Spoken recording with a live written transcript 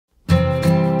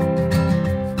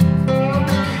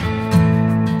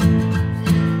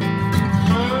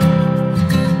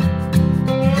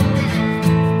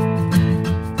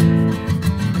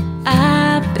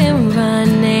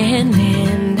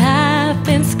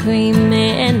screaming,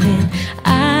 and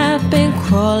I've been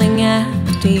crawling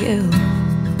after you.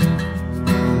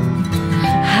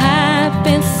 I've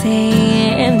been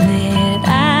saying that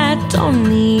I don't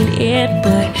need it,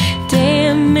 but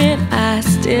damn it, I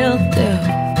still do.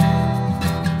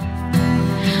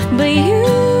 But you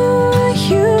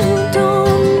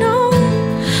don't know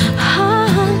all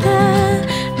the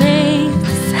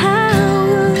lengths I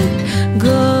would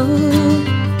go,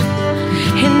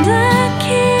 and I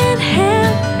can't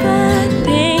help but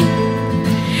think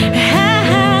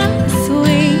how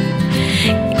sweet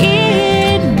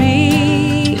it'd be.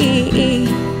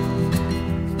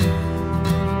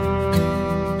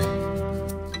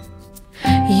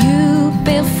 You've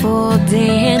been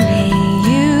folding and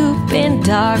you've been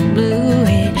dark blue,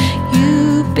 and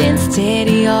you've been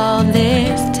steady all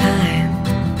this time.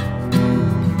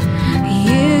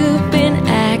 You've been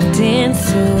acting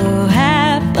so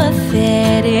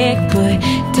apathetic, but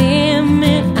damn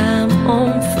it, I'm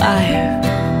on fire.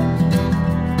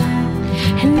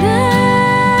 And I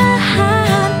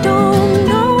don't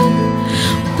know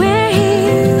where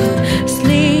you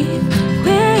sleep,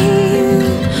 where you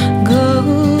go,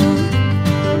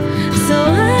 so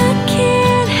I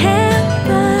can't help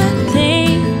but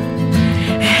think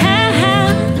how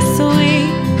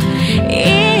sweet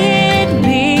it'd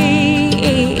be.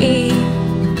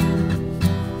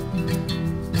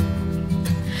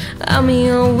 I'm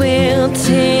your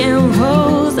wilting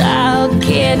rose, I'll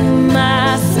get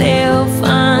myself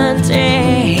undressed.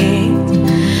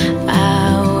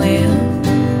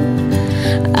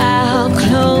 I'll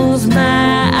close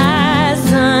my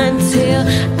eyes until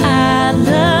I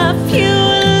love you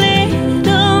a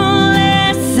little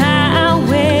less. I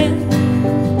will.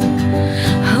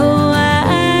 Oh, I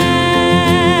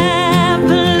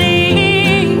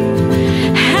believe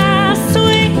how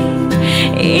sweet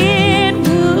it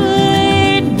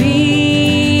would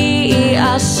be.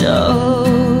 I'll show